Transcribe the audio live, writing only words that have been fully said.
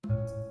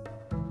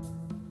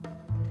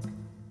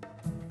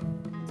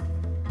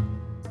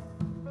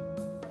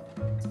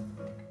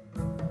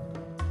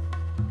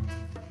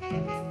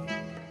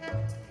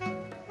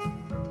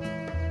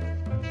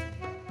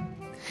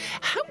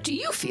do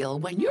you feel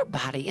when your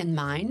body and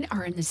mind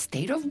are in a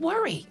state of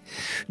worry?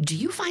 Do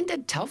you find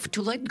it tough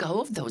to let go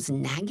of those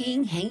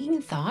nagging,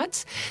 hanging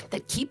thoughts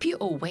that keep you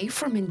away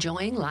from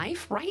enjoying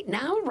life right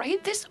now,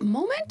 right this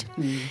moment?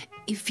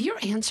 If your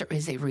answer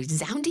is a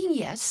resounding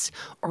yes,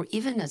 or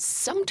even a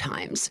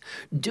sometimes,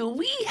 do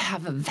we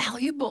have a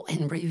valuable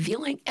and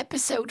revealing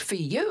episode for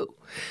you?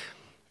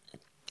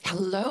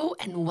 Hello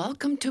and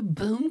welcome to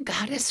Boom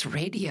Goddess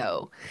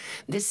Radio.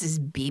 This is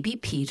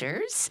BB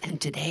Peters, and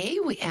today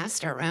we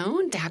asked our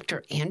own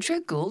Dr. Andrea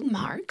Gould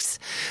Marks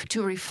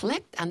to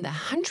reflect on the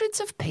hundreds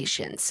of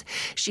patients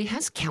she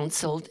has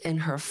counseled in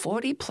her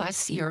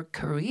 40-plus year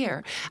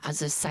career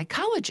as a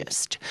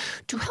psychologist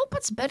to help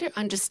us better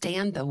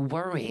understand the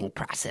worrying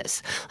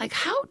process, like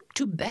how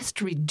to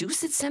best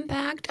reduce its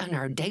impact on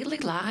our daily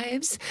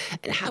lives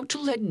and how to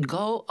let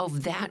go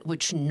of that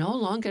which no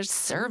longer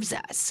serves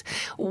us.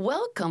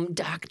 Welcome,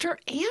 Dr.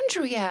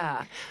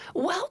 Andrea.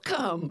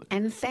 Welcome.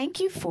 And thank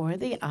you for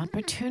the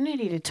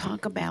opportunity to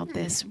talk about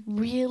this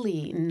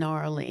really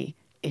gnarly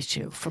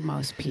issue for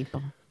most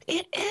people.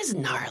 It is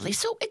gnarly.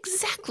 So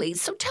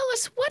tell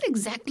us, what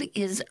exactly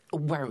is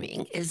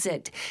worrying? Is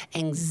it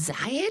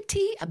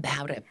anxiety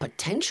about a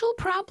potential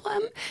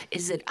problem?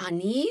 Is it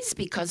unease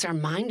because our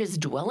mind is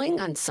dwelling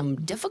on some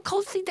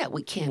difficulty that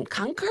we can't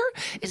conquer?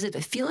 Is it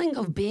a feeling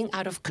of being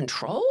out of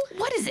control?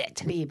 What is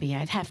it? Baby,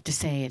 I'd have to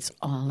say it's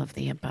all of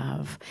the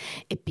above.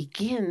 It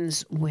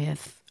begins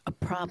with a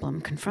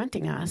problem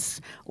confronting us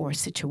or a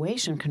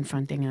situation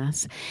confronting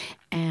us,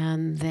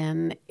 and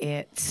then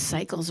it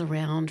cycles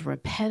around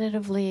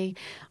repetitively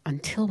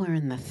until we're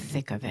in the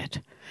thick of it.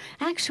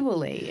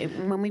 Actually,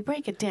 when we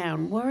break it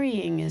down,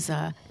 worrying is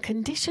a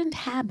conditioned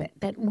habit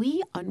that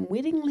we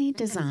unwittingly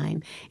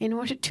design in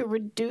order to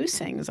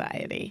reduce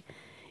anxiety.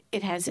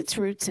 It has its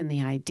roots in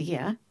the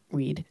idea,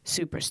 read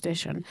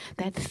superstition,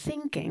 that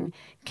thinking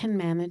can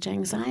manage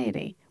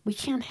anxiety. We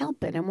can't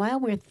help it. And while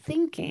we're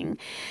thinking,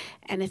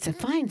 and it's a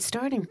fine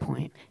starting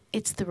point,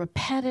 it's the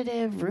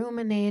repetitive,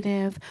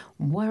 ruminative,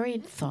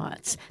 worried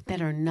thoughts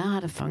that are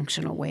not a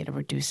functional way to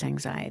reduce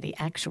anxiety,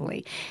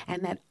 actually,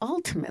 and that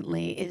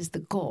ultimately is the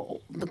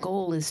goal. The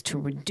goal is to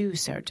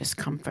reduce our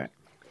discomfort.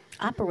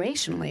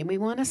 Operationally, we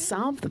want to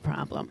solve the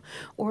problem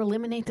or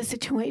eliminate the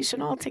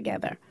situation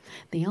altogether.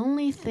 The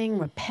only thing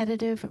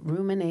repetitive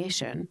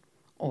rumination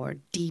or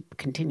deep,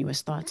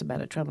 continuous thoughts about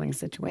a troubling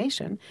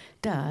situation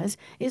does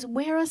is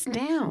wear us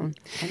down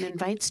and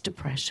invites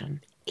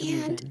depression.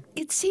 And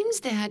it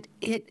seems that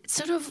it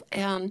sort of,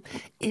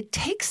 it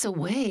takes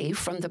away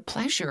from the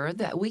pleasure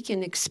that we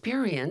can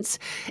experience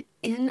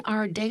in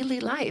our daily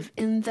life,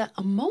 in the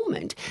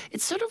moment.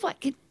 It's sort of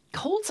like it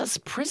holds us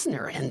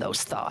prisoner in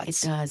those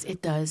thoughts. It does.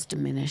 It does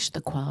diminish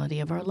the quality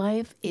of our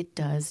life. It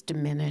does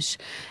diminish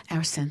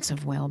our sense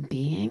of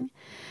well-being.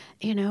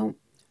 You know,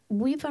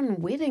 we've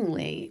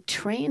unwittingly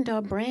trained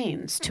our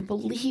brains to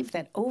believe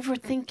that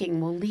overthinking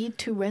will lead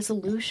to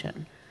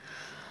resolution.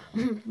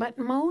 But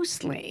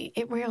mostly,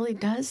 it rarely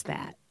does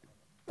that,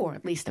 or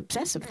at least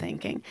obsessive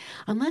thinking,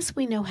 unless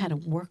we know how to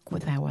work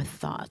with our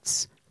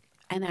thoughts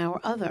and our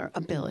other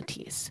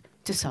abilities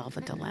to solve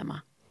a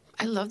dilemma.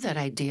 I love that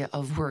idea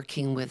of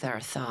working with our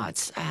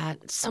thoughts.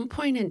 At some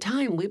point in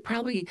time, we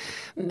probably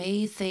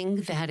may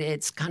think that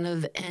it's kind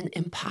of an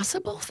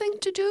impossible thing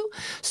to do.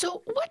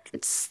 So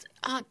what's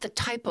the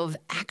type of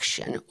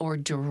action or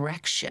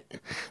direction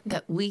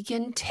that we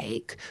can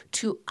take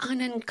to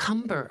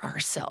unencumber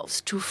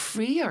ourselves, to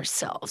free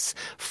ourselves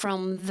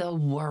from the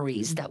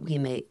worries that we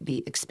may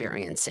be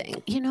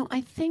experiencing? You know,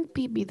 I think,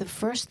 Bibi, the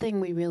first thing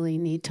we really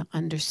need to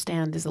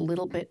understand is a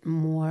little bit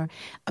more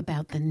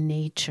about the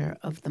nature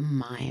of the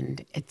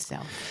mind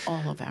itself,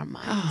 all of our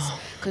minds,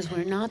 because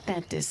we're not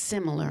that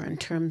dissimilar in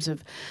terms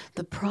of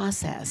the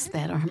process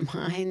that our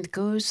mind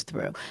goes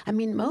through. I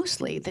mean,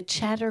 mostly the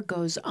chatter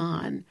goes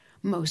on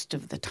most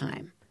of the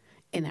time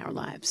in our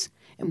lives.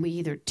 And we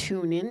either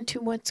tune into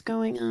what's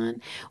going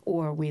on,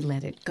 or we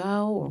let it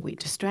go, or we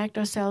distract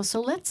ourselves.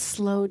 So let's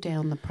slow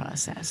down the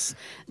process.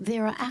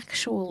 There are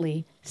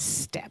actually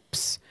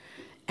steps.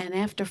 And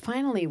after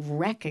finally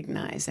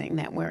recognizing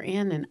that we're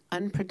in an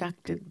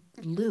unproductive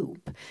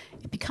loop,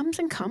 it becomes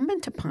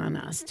incumbent upon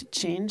us to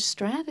change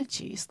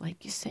strategies,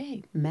 like you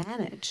say,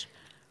 manage.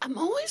 I'm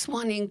always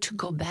wanting to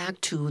go back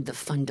to the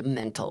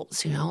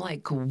fundamentals,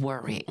 like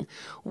worrying.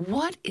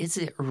 What is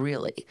it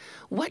really?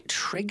 What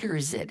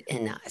triggers it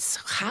in us?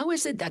 How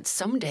is it that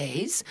some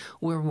days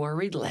we're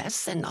worried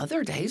less and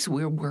other days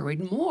we're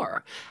worried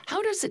more?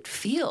 How does it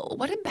feel?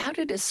 What about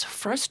it is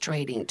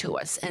frustrating to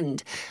us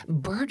and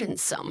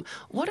burdensome?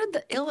 What are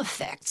the ill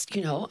effects,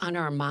 on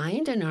our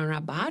mind and on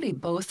our body,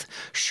 both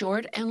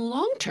short and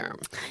long term?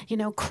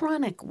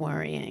 Chronic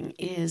worrying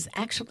is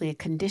actually a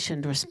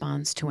conditioned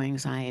response to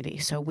anxiety.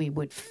 So we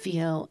would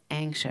feel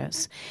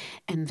anxious,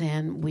 and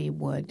then we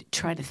would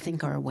try to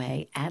think our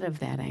way out of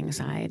that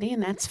anxiety,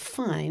 and that's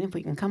fine if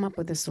we can come up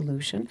with a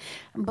solution.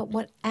 But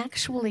what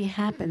actually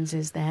happens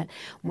is that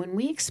when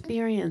we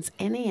experience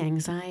any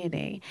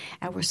anxiety,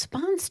 our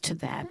response to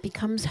that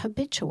becomes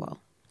habitual.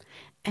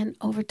 and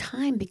over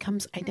time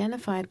becomes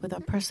identified with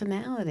our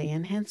personality,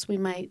 and hence we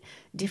might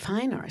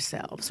define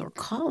ourselves or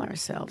call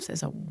ourselves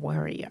as a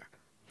worrier.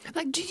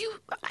 Like,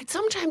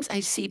 sometimes I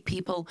see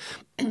people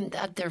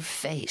that their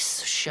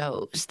face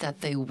shows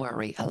that they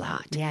worry a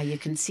lot. Yeah, you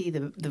can see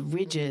the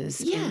ridges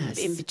Yes.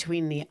 in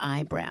between the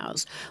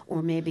eyebrows,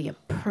 or maybe a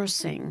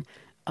pursing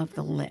of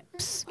the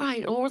lips.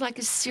 Right, or like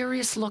a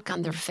serious look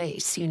on their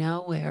face,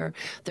 where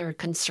they're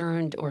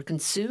concerned or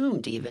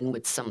consumed even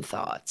with some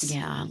thoughts.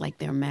 Yeah, like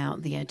their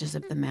mouth, the edges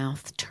of the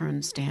mouth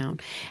turns down.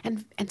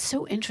 And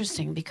so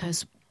interesting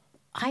because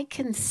I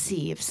can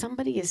see if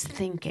somebody is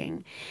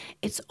thinking,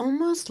 it's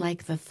almost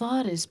like the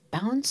thought is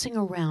bouncing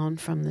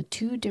around from the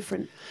two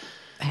different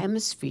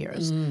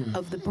hemispheres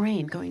of the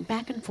brain, going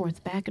back and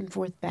forth, back and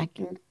forth, back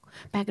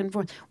and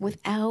forth,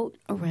 without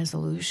a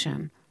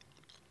resolution.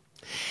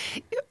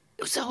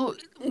 So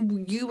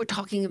you were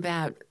talking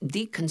about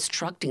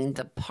deconstructing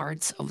the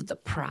parts of the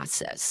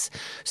process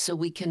so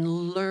we can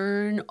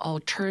learn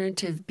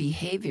alternative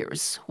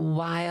behaviors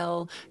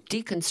while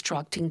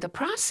deconstructing the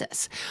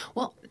process.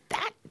 Well,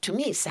 that to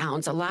me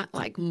sounds a lot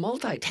like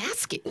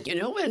multitasking,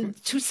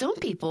 and to some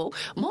people,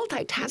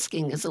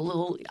 multitasking is a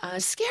little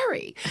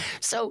scary.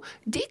 So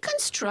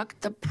deconstruct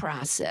the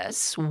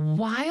process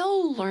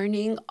while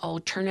learning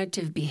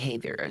alternative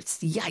behaviors.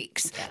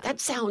 Yikes.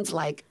 That sounds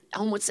like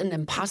almost an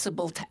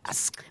impossible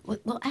task.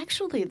 Well,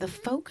 actually, the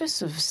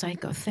focus of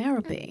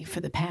psychotherapy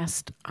for the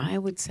past, I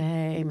would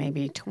say,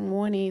 maybe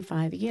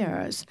 25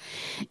 years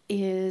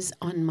is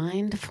on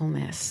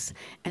mindfulness.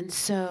 And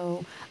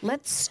so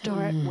let's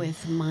start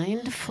with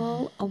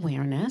mindful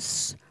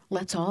awareness.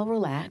 Let's all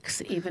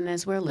relax, even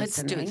as we're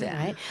listening. Let's do that.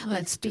 Right?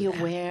 Let's be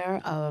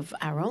aware of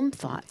our own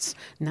thoughts,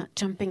 not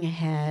jumping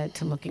ahead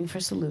to looking for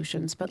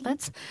solutions. But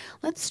let's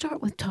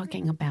start with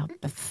talking about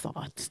the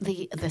thoughts,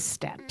 the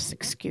steps.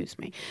 Excuse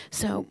me.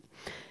 So,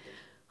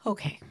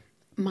 okay,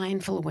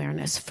 mindful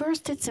awareness.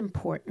 First, it's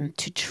important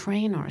to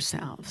train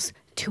ourselves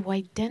to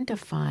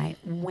identify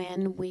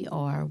when we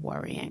are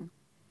worrying.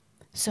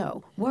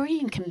 So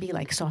worrying can be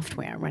like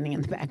software running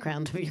in the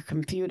background of your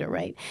computer,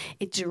 right?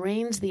 It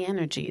drains the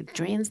energy, it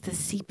drains the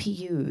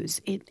CPUs.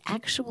 It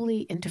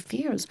actually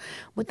interferes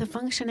with the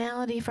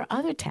functionality for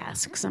other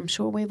tasks. I'm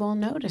sure we've all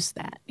noticed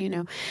that,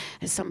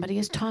 as somebody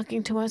is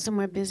talking to us and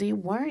we're busy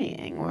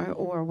worrying,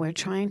 or we're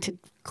trying to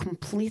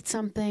complete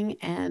something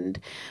and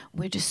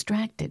we're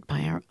distracted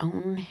by our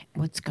own,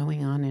 what's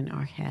going on in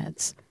our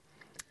heads.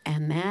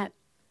 And that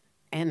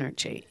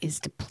energy is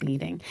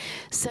depleting.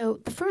 So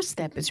the first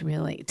step is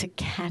really to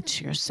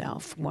catch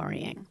yourself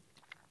worrying.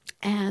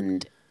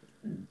 And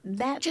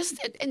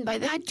by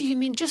that, do you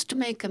mean just to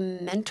make a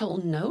mental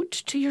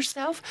note to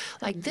yourself?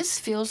 Like, this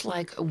feels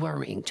like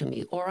worrying to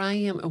me, or I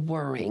am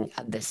worrying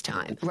at this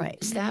time. Right.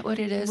 Is that what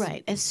it is?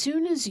 Right. As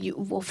soon as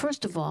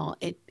first of all,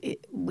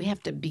 we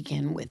have to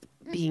begin with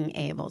being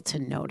able to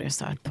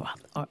notice our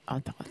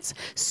thoughts.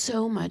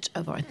 So much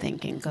of our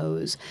thinking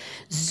goes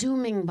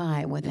zooming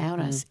by without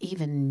us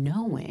even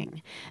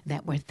knowing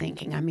that we're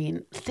thinking. I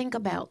mean, think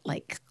about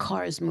like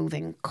cars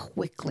moving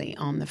quickly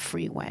on the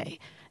freeway.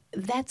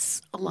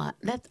 That's a lot.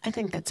 I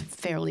think that's a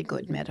fairly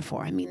good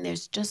metaphor. I mean,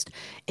 it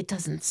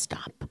doesn't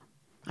stop.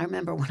 I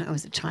remember when I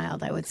was a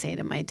child, I would say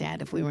to my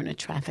dad, if we were in a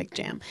traffic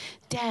jam,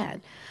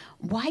 "Dad,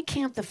 why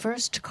can't the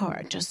first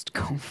car just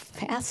go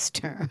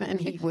faster?"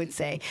 And he would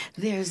say,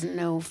 "There's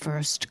no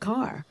first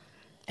car."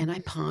 And I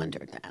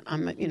pondered that.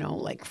 I'm,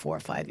 like 4 or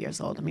 5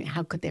 years old. I mean,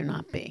 how could there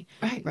not be?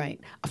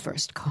 Right. A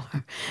first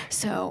car.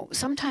 So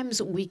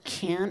sometimes we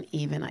can't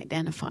even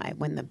identify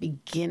when the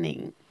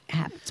beginning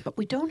happens, but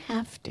we don't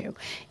have to.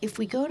 If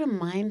we go to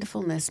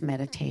mindfulness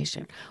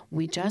meditation,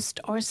 we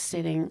just are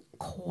sitting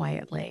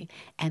quietly,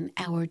 and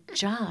our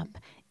job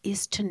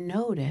is to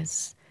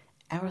notice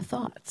our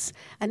thoughts.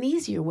 An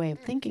easier way of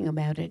thinking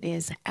about it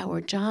is our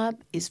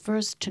job is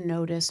first to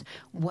notice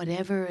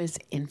whatever is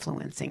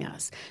influencing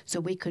us. So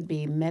we could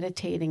be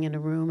meditating in a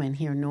room and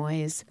hear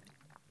noise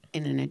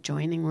in an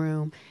adjoining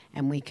room,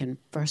 and we can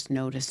first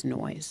notice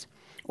noise.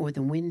 Or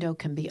the window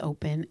can be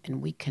open and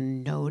we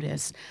can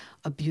notice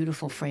a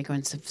beautiful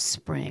fragrance of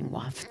spring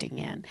wafting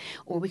in.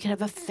 Or we can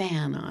have a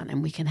fan on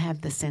and we can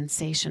have the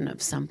sensation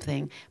of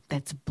something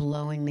that's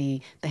blowing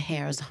the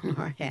hairs on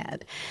our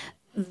head.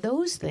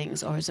 Those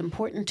things are as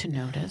important to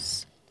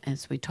notice,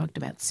 as we talked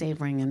about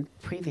savoring in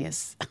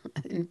previous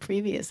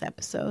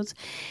episodes,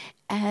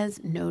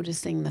 as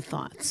noticing the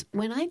thoughts.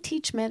 When I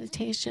teach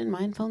meditation,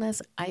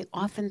 mindfulness, I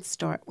often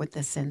start with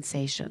the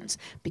sensations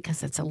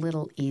because it's a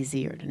little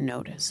easier to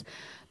notice.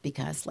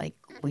 Because like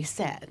we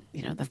said,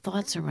 the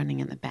thoughts are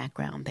running in the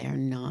background. They're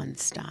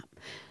nonstop.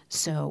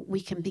 So we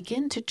can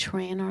begin to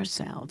train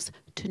ourselves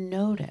to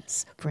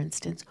notice, for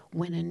instance,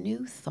 when a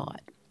new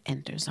thought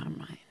enters our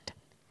mind.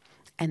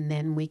 And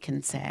then we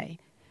can say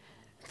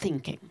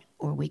thinking,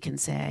 or we can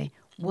say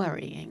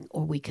worrying,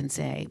 or we can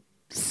say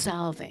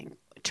solving,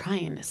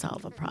 trying to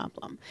solve a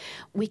problem.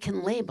 We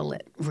can label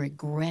it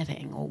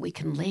regretting, or we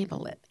can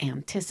label it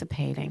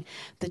anticipating.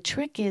 The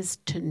trick is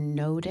to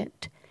note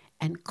it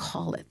and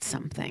call it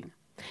something.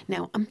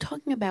 Now, I'm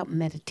talking about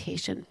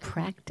meditation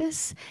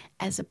practice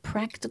as a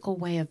practical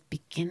way of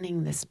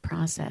beginning this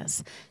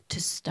process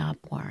to stop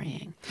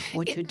worrying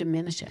or to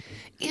diminish it.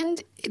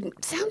 And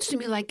it sounds to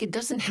me like it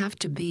doesn't have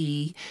to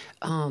be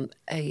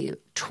a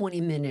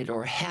 20-minute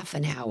or half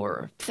an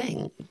hour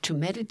thing to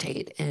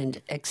meditate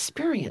and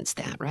experience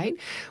that, right?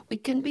 We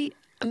can be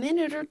a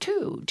minute or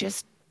two,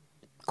 just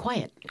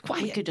quiet.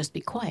 We could just be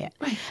quiet.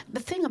 Right.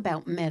 The thing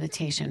about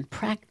meditation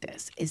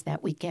practice is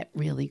that we get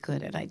really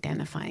good at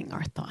identifying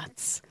our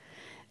thoughts.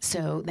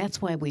 So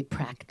that's why we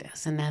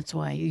practice. And that's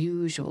why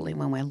usually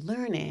when we're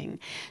learning,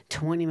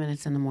 20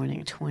 minutes in the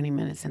morning, 20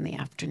 minutes in the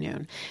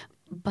afternoon.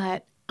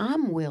 But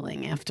I'm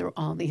willing, after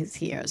all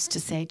these years, to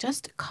say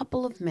just a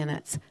couple of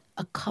minutes,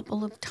 a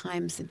couple of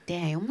times a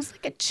day, almost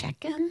like a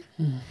check-in,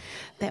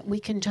 that we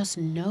can just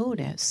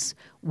notice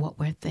what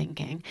we're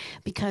thinking.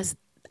 Because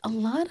a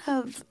lot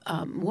of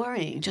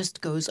worrying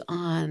just goes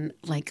on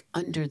like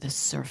under the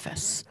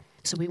surface.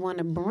 So we want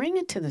to bring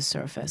it to the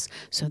surface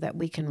so that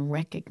we can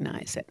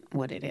recognize it,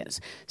 what it is.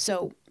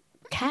 So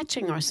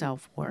catching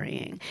ourselves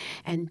worrying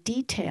and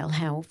detail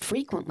how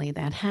frequently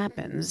that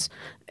happens,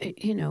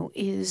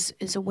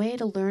 is a way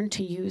to learn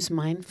to use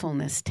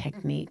mindfulness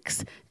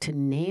techniques to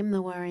name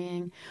the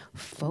worrying,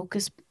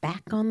 focus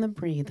back on the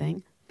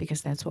breathing,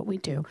 because that's what we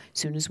do. As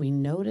soon as we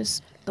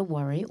notice the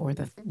worry or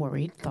the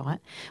worried thought,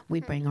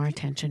 we bring our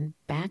attention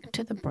back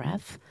to the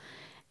breath,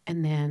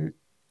 and then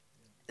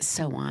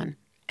so on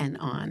and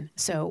on.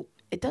 So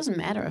it doesn't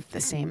matter if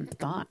the same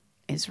thought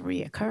is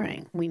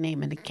reoccurring. We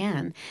name it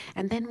again,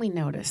 and then we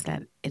notice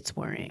that it's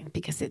worrying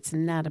because it's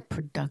not a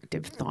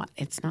productive thought.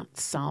 It's not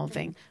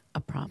solving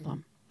a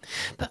problem.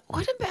 But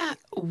what about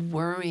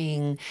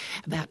worrying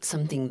about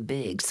something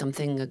big,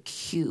 something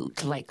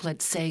acute, like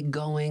let's say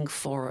going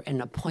for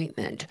an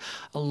appointment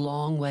a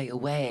long way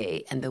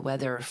away and the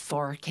weather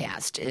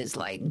forecast is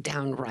like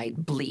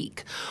downright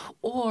bleak?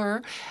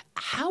 Or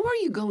how are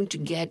you going to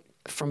get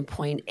from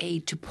point A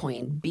to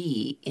point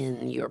B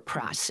in your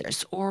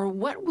process? Or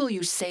what will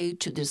you say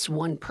to this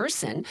one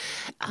person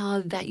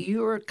that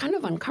you're kind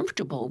of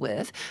uncomfortable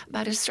with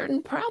about a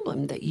certain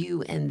problem that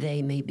you and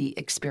they may be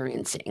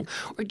experiencing?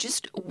 Or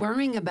just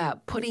worrying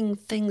about putting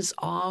things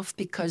off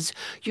because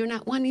you're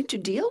not wanting to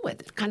deal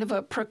with it, kind of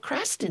a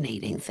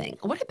procrastinating thing.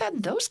 What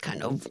about those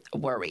kind of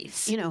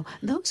worries?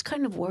 Those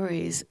kind of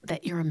worries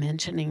that you're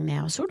mentioning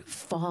now sort of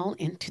fall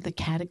into the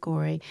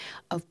category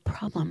of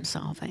problem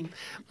solving,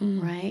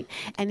 right?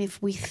 And if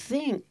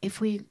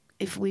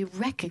we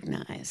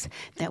recognize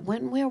that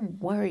when we're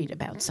worried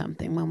about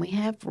something, when we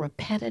have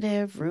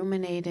repetitive,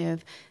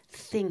 ruminative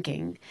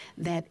thinking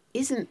that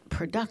isn't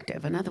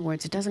productive, in other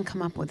words, it doesn't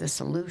come up with a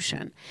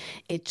solution,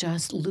 it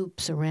just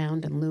loops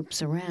around and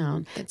loops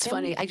around. It's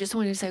funny. I just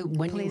wanted to say,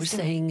 when you were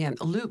saying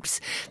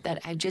loops,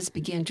 that I just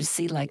began to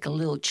see like a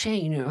little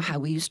chain, how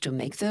we used to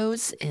make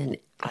those in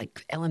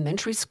like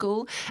elementary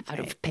school out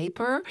of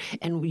paper,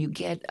 and you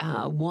get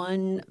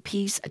one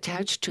piece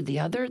attached to the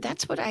other.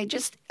 That's what I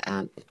just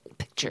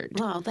pictured.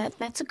 Well,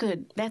 that's a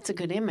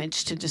good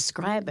image to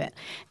describe it,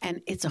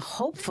 and it's a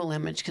hopeful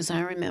image because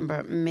I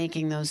remember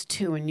making those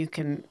too, and you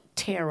can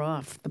tear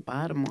off the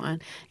bottom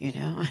one,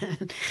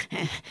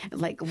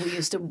 like we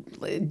used to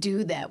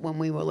do that when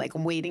we were like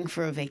waiting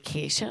for a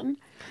vacation.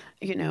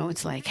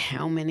 It's like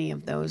how many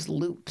of those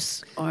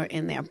loops are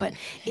in there. But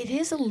it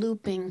is a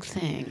looping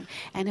thing.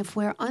 And if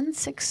we're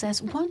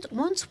unsuccessful,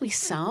 once we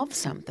solve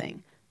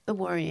something, the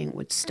worrying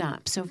would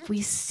stop. So if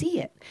we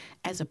see it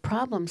as a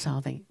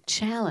problem-solving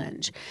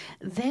challenge,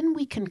 then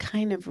we can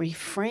kind of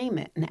reframe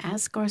it and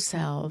ask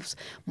ourselves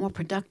more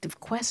productive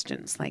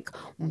questions like,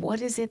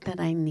 what is it that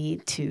I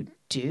need to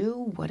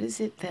do? What is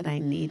it that I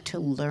need to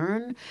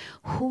learn?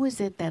 Who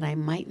is it that I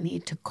might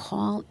need to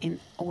call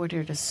in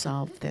order to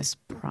solve this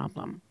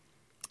problem?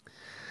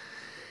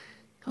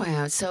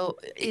 Wow, so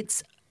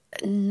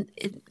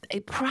a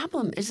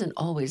problem isn't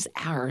always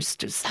ours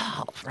to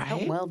solve, right?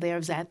 Oh, well,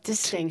 there's that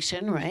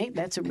distinction, right?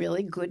 That's a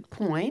really good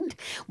point.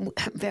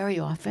 Very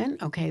often,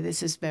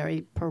 this is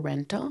very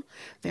parental.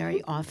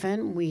 Very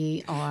often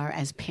we are,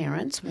 as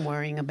parents,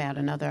 worrying about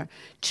another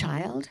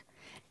child,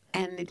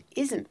 and it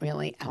isn't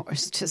really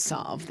ours to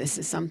solve. This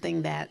is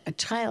something that a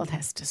child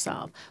has to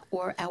solve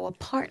or our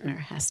partner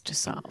has to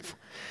solve.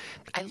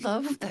 I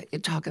love that you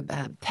talk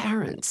about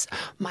parents.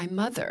 My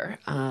mother,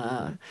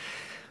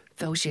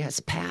 though she has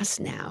passed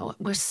now,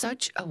 was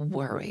such a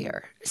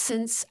worrier.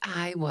 Since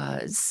I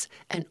was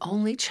an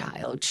only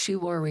child, she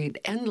worried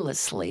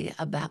endlessly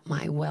about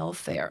my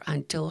welfare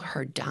until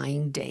her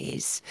dying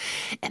days.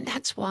 And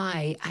that's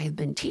why I've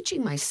been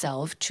teaching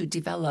myself to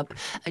develop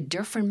a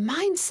different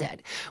mindset,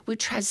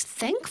 which has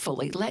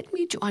thankfully led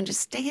me to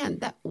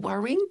understand that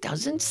worrying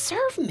doesn't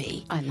serve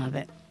me. I love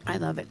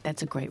it.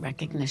 That's a great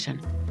recognition.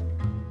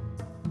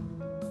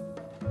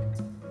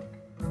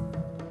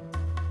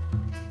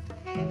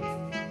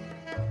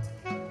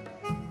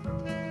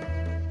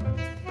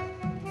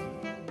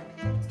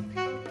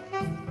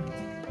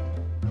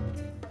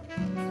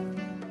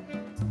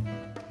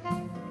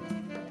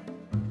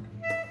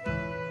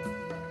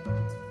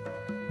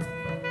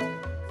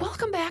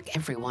 back,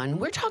 everyone.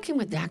 We're talking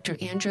with Dr.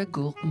 Andrea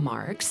Gould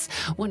Marks,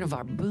 one of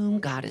our boom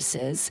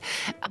goddesses,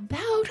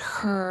 about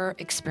her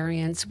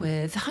experience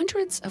with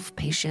hundreds of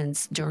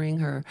patients during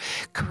her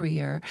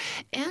career,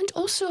 and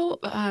also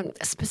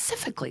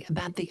specifically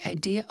about the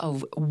idea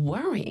of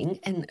worrying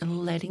and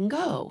letting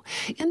go.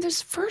 In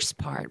this first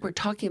part, we're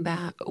talking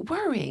about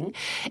worrying,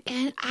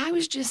 and I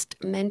was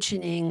just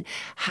mentioning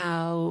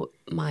how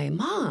my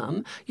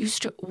mom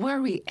used to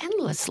worry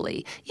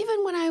endlessly.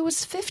 Even when I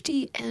was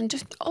 50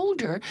 and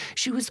older,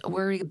 she was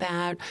worried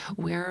about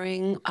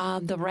wearing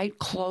the right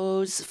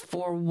clothes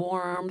for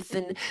warmth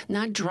and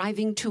not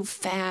driving too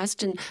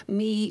fast and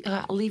me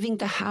leaving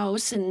the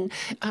house and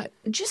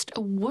just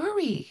a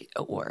worry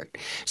word.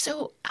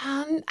 So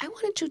I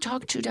wanted to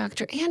talk to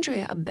Dr.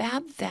 Andrea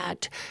about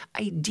that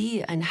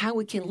idea and how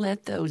we can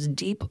let those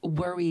deep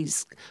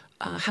worries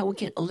how we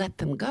can let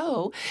them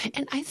go.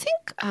 And I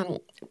think,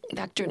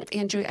 Dr.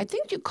 Andrea, I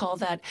think you call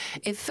that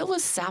a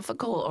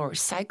philosophical or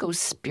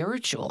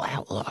psycho-spiritual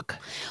outlook.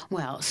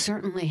 Well,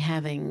 certainly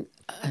having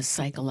a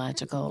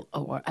psychological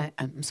or,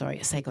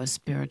 a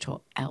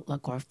psycho-spiritual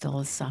outlook or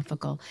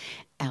philosophical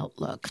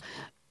outlook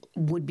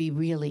would be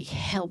really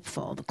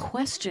helpful. The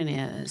question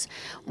is,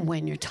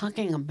 when you're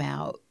talking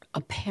about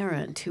a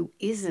parent who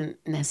isn't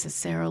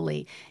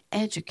necessarily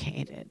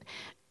educated,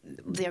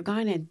 they're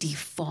going to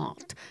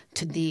default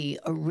to the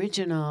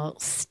original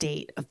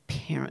state of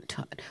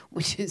parenthood,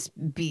 which is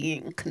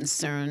being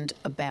concerned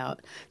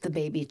about the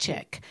baby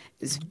chick,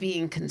 is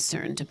being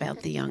concerned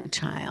about the young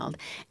child.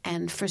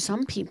 And for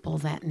some people,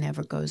 that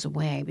never goes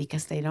away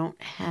because they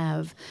don't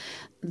have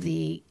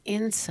the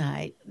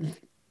insight.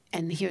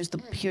 And here's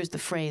the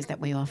phrase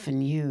that we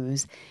often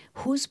use: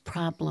 whose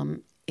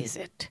problem is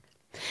it?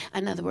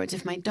 In other words,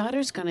 if my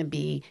daughter's going to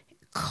be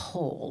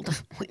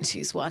cold when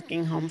she's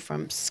walking home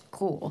from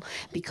school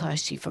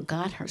because she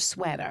forgot her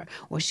sweater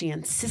or she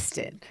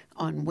insisted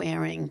on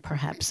wearing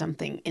perhaps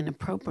something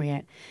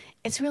inappropriate,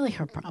 it's really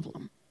her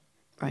problem,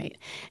 right?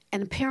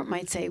 And a parent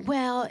might say,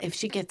 well, if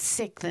she gets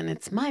sick, then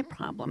it's my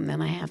problem.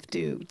 Then I have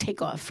to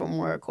take off from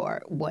work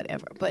or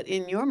whatever. But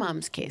in your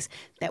mom's case,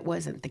 that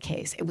wasn't the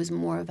case. It was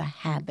more of a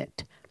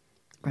habit,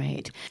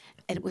 right?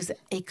 It was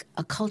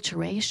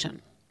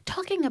acculturation.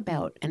 Talking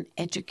about an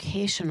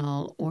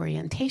educational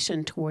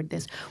orientation toward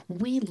this,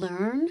 we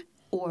learn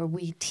or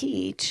we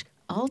teach,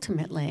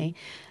 ultimately,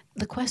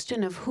 the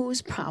question of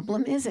whose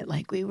problem is it,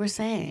 like we were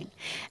saying.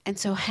 And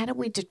so how do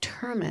we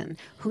determine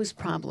whose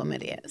problem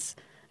it is?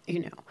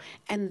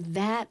 And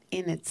that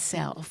in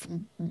itself,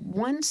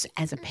 once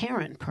as a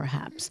parent,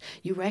 perhaps,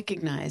 you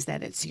recognize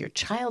that it's your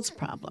child's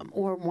problem,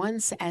 or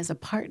once as a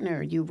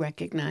partner, you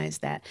recognize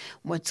that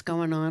what's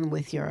going on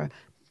with your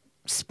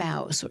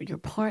spouse or your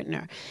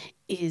partner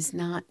is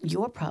not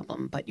your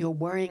problem, but you're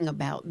worrying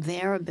about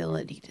their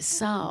ability to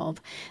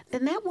solve,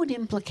 then that would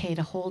implicate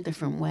a whole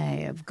different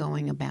way of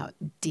going about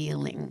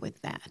dealing with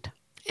that.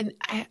 And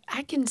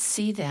I can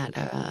see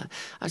that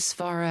as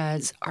far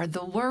as, are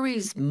the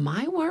worries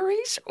my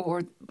worries,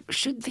 or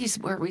should these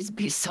worries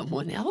be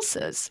someone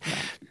else's?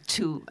 Right.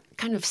 To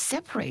kind of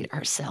separate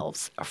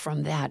ourselves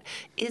from that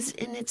is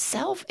in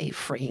itself a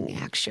freeing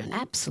action.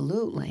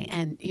 Absolutely.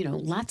 And,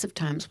 lots of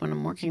times when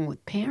I'm working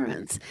with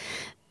parents,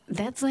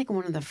 that's like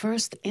one of the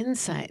first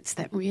insights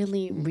that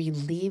really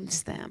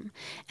relieves them.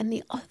 And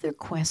the other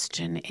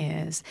question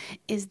is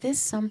this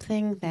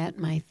something that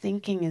my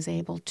thinking is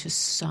able to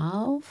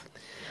solve?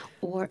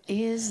 Or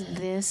is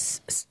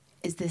this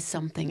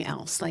something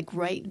else? Like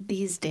right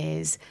these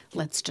days,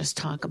 let's just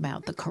talk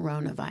about the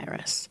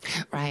coronavirus.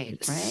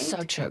 Right.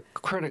 Such a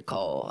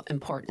critical,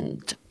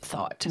 important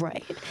thought.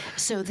 Right.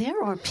 So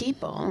there are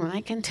people, and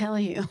I can tell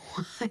you,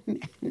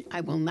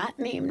 I will not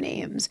name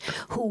names,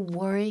 who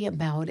worry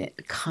about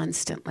it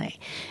constantly.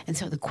 And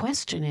so the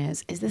question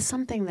is this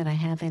something that I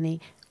have any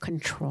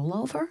control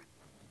over?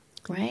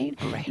 Right?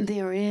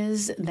 There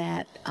is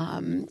that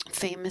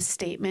famous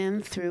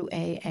statement through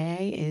AA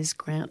is,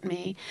 grant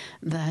me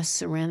the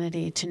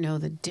serenity to know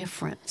the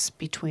difference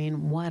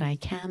between what I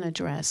can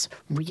address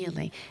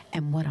really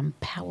and what I'm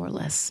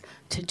powerless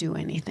to do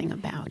anything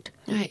about.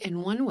 Right.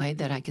 And one way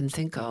that I can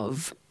think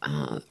of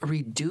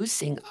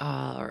reducing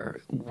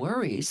our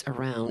worries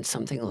around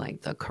something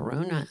like the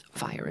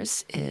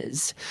coronavirus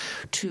is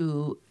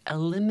to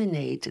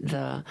eliminate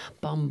the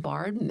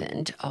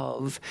bombardment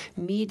of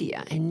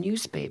media and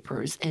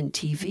newspapers and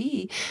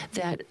TV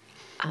that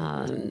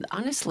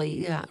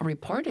honestly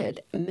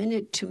reported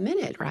minute to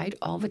minute, right,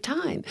 all the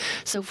time.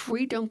 So if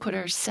we don't put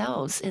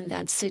ourselves in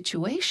that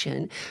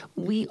situation,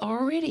 we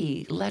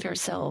already let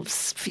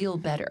ourselves feel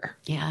better.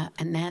 Yeah,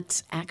 and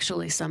that's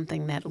actually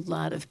something that a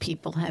lot of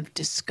people have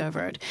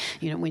discovered.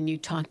 When you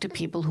talk to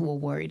people who are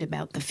worried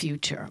about the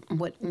future,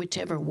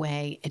 whichever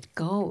way it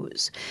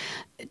goes,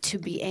 to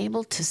be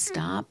able to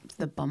stop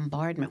the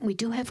bombardment, we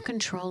do have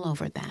control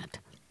over that.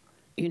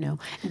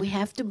 We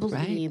have to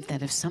believe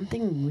that if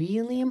something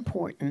really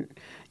important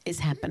is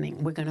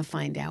happening, we're going to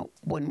find out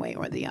one way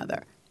or the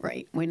other,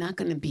 right? We're not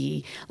going to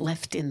be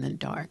left in the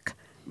dark.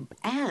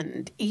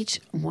 And each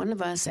one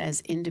of us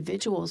as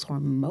individuals, or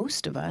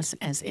most of us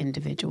as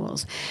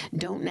individuals,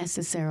 don't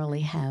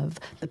necessarily have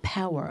the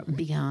power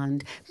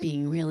beyond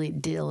being really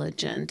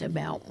diligent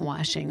about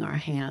washing our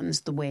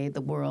hands the way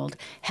the World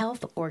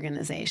Health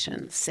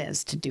Organization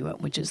says to do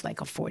it, which is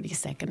like a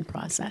 40-second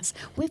process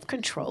with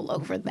control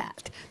over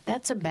that.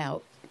 That's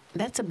about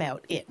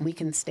it. We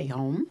can stay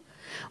home.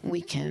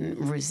 We can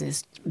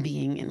resist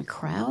being in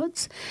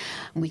crowds.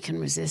 We can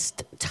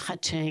resist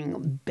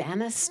touching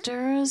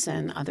banisters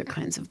and other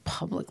kinds of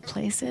public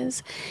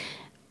places.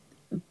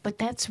 But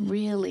that's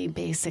really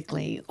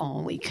basically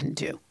all we can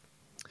do.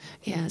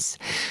 Yes.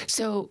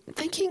 So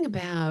thinking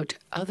about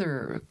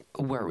other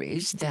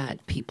worries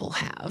that people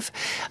have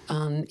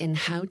and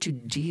how to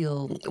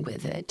deal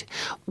with it,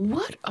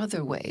 what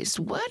other ways?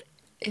 What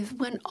if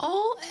when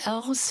all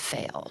else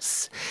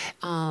fails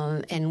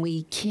and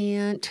we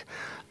can't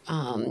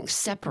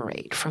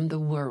separate from the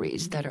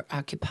worries that are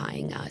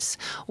occupying us,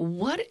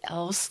 what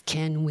else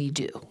can we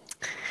do?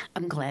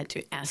 I'm glad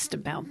you asked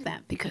about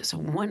that, because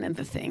one of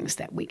the things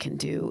that we can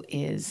do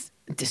is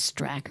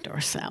distract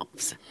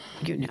ourselves.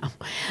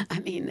 I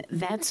mean,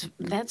 that's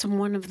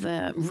one of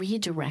the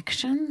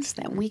redirections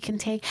that we can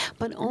take,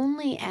 but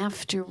only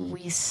after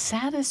we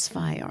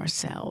satisfy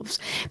ourselves,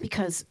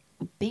 because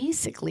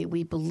basically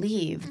we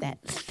believe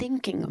that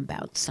thinking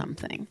about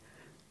something,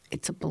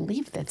 it's a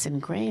belief that's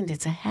ingrained.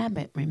 It's a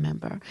habit,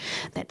 remember,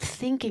 that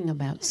thinking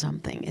about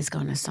something is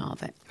going to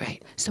solve it.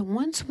 Right. So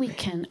once we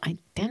can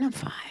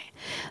identify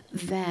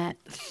that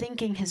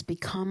thinking has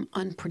become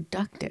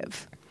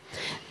unproductive,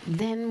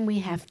 then we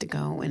have to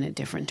go in a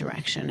different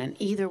direction. And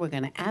either we're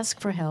going to ask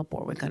for help,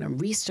 or we're going to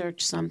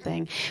research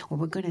something, or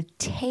we're going to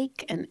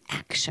take an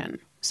action.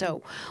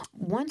 So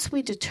once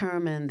we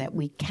determine that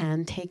we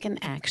can take an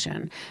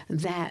action,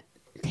 that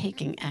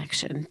taking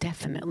action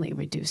definitely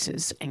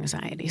reduces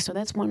anxiety. So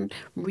that's one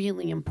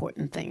really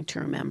important thing to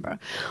remember.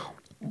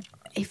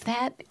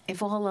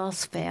 If all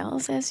else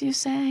fails, as you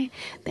say,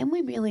 then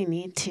we really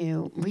need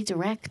to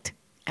redirect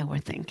our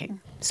thinking.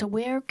 So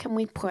where can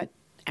we put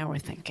our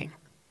thinking?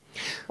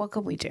 What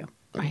could we do?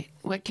 Right.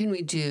 What can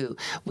we do?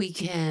 We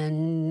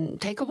can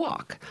take a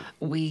walk.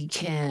 We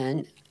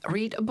can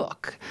read a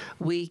book.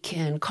 We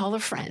can call a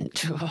friend.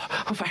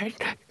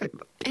 Right?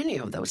 Any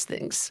of those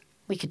things.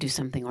 We could do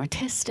something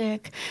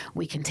artistic.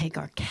 We can take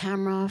our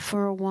camera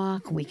for a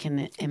walk. We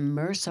can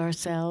immerse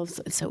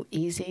ourselves. It's so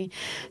easy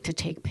to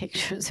take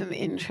pictures of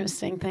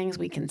interesting things.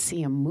 We can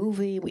see a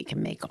movie. We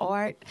can make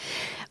art.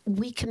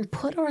 We can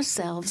put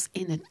ourselves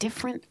in a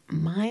different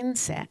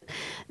mindset,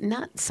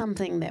 not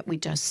something that we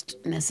just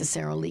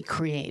necessarily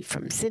create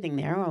from sitting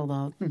there,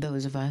 although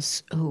those of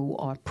us who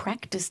are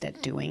practiced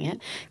at doing it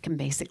can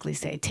basically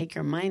say, take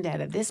your mind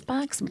out of this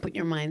box and put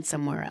your mind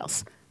somewhere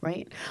else.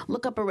 Right?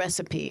 Look up a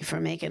recipe for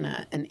making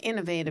an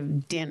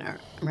innovative dinner,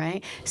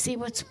 right? See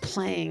what's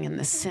playing in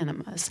the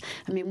cinemas.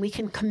 I mean, we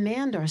can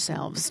command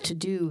ourselves to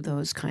do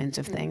those kinds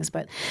of things,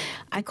 but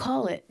I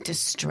call it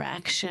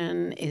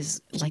distraction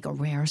is like a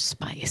rare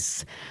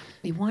spice.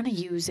 We want to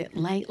use it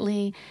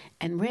lightly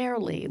and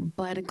rarely,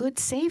 but a good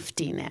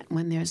safety net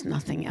when there's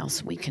nothing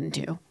else we can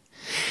do.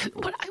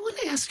 But I want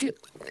to ask you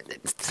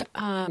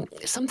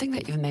something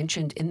that you've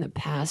mentioned in the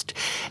past,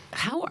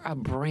 how our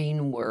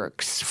brain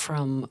works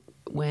from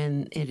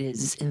when it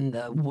is in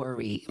the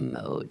worry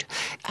mode.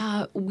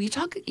 You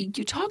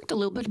talked a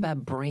little bit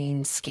about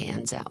brain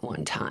scans at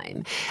one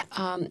time.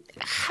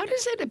 How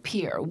does it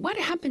appear? What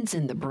happens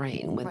in the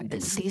brain when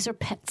this? These are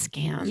PET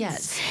scans.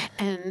 Yes.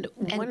 And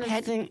one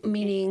PET of the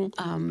meaning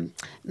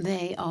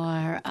they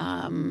are.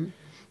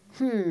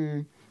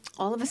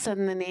 All of a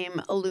sudden the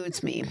name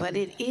eludes me, but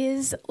it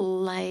is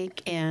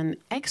like an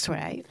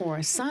X-ray or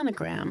a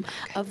sonogram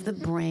of the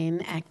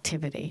brain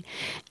activity.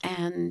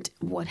 And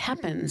what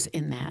happens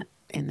in that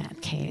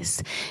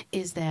case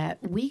is that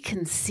we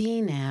can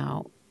see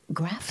now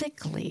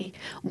graphically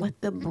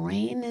what the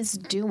brain is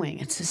doing.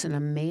 It's just an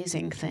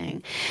amazing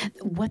thing.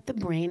 What the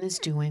brain is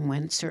doing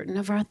when certain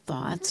of our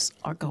thoughts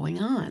are going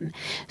on.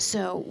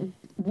 So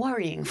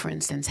worrying, for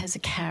instance, has a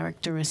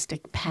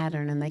characteristic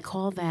pattern, and they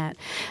call that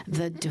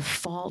the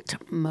default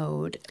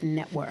mode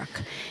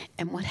network.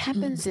 And what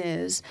happens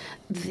is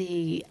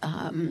the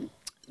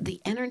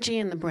energy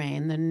in the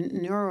brain, the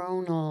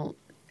neuronal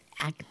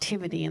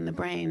activity in the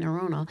brain,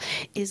 neuronal,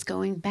 is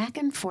going back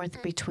and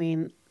forth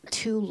between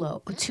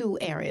two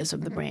areas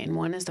of the brain.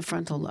 One is the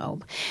frontal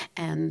lobe,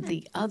 and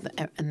the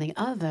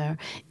other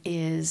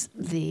is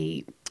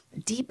the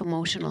deep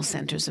emotional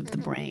centers of the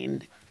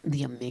brain,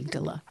 the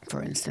amygdala,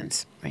 for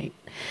instance, right?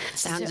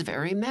 Sounds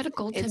very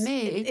medical to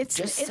me, It's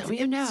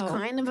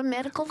kind of a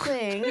medical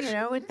thing,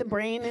 the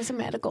brain is a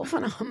medical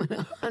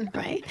phenomenon,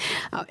 right?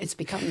 It's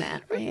become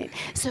that, right?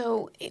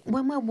 So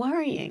when we're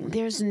worrying,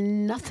 there's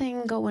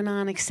nothing going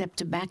on except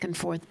a back and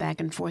forth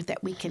that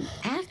we can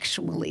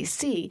actually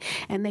see,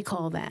 and they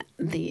call that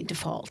the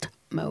default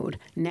mode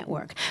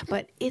network.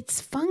 But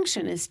its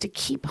function is to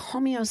keep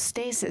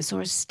homeostasis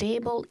or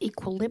stable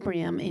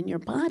equilibrium in your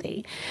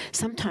body,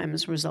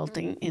 sometimes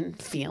resulting in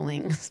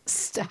feeling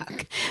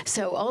stuck.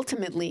 So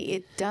ultimately,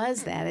 it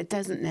does that. It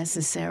doesn't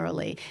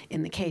necessarily,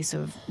 in the case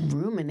of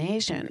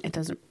rumination, it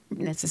doesn't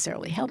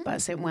necessarily help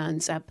us. It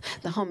winds up,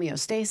 the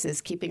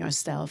homeostasis, keeping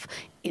ourselves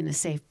in a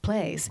safe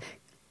place,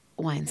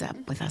 winds up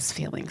with us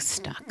feeling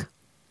stuck.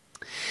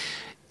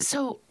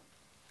 So,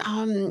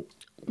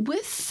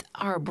 with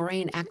our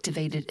brain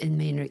activated in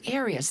many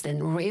areas,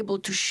 then we're able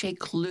to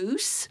shake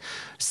loose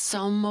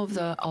some of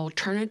the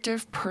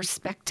alternative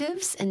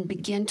perspectives and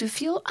begin to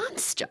feel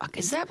unstuck.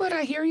 Is that what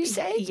I hear you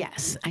say?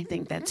 Yes, I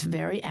think that's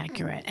very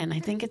accurate. And I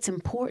think it's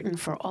important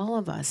for all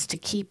of us to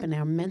keep in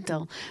our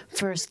mental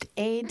first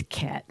aid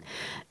kit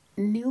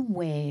new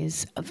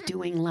ways of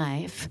doing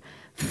life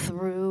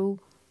through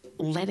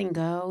letting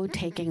go,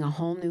 taking a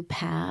whole new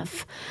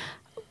path.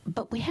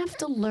 But we have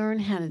to learn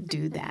how to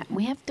do that.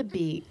 We have to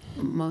be,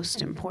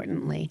 most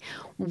importantly,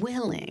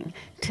 willing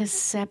to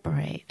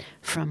separate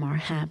from our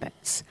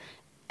habits.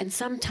 And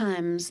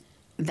sometimes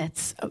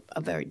that's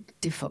a very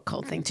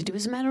difficult thing to do.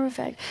 As a matter of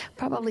fact,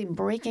 probably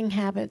breaking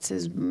habits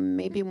is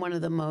maybe one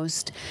of the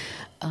most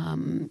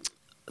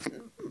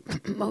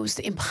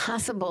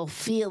impossible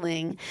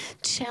feeling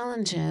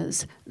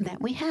challenges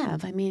that we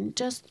have. I mean,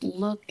 just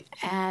look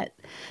at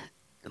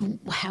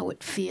how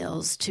it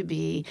feels to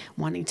be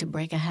wanting to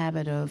break a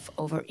habit of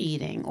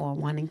overeating, or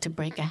wanting to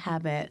break a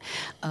habit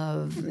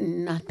of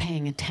not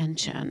paying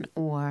attention,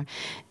 or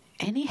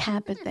any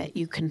habit that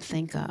you can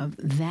think of.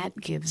 That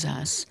gives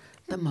us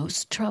the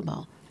most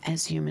trouble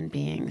as human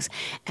beings.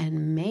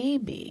 And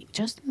maybe,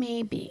 just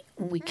maybe,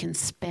 we can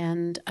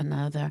spend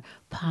another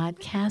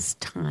podcast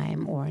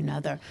time or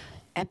another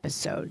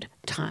episode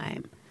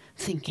time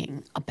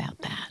thinking about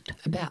that.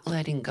 About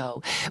letting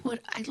go.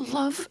 What I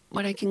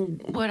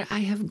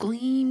have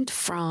gleaned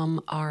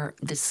from our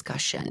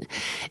discussion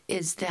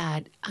is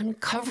that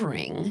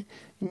uncovering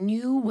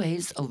new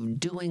ways of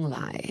doing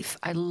life.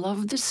 I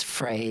love this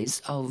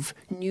phrase of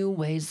new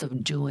ways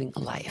of doing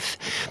life,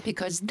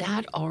 because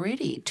that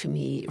already, to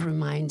me,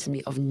 reminds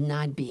me of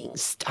not being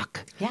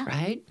stuck. Yeah.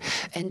 Right?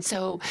 And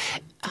so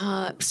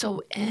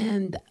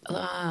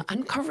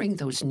uncovering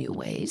those new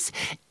ways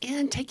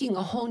and taking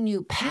a whole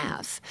new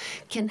path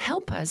can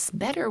help us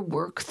better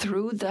work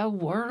through the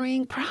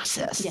worrying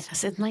process.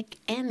 Yes, and like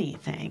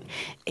anything,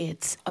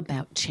 it's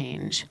about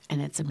change,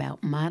 and it's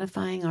about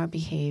modifying our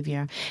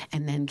behavior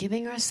and then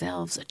giving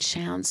ourselves a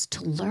chance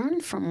to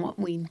learn from what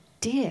we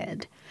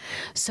did,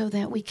 so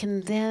that we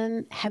can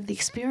then have the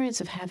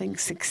experience of having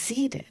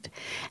succeeded.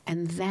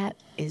 And that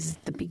is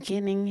the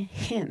beginning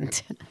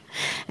hint.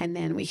 And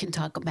then we can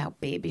talk about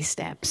baby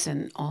steps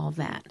and all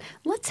that.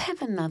 Let's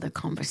have another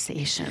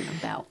conversation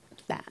about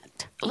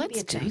that.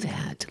 Let's do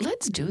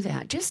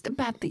that. Just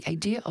about the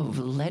idea of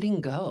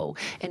letting go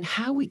and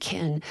how we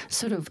can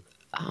sort of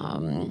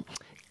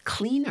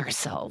clean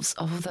ourselves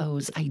of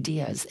those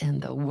ideas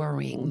and the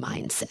worrying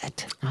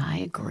mindset. I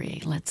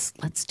agree. Let's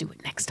do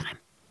it next time.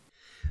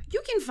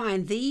 You can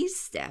find these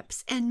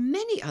steps and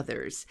many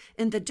others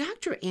in the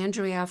Dr.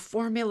 Andrea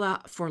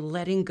Formula for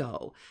Letting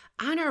Go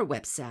on our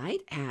website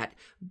at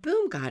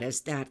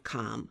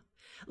boomgoddess.com.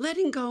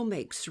 Letting go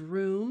makes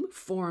room,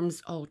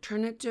 forms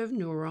alternative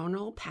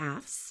neuronal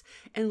paths,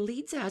 and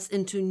leads us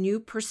into new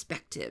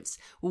perspectives,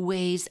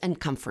 ways, and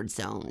comfort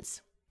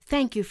zones.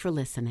 Thank you for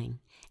listening.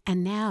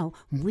 And now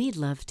we'd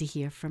love to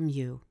hear from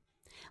you.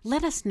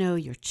 Let us know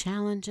your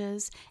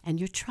challenges and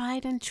your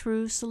tried and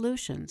true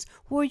solutions,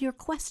 or your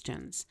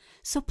questions.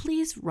 So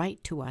please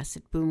write to us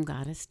at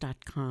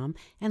boomgoddess.com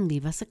and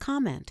leave us a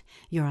comment.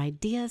 Your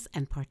ideas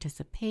and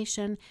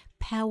participation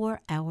power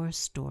our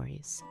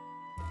stories.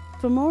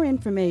 For more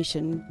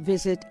information,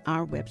 visit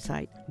our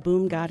website,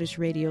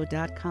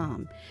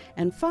 boomgoddessradio.com,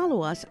 and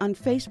follow us on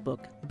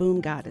Facebook,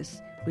 Boom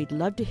Goddess. We'd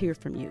love to hear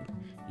from you.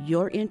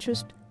 Your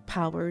interest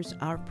powers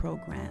our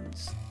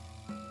programs.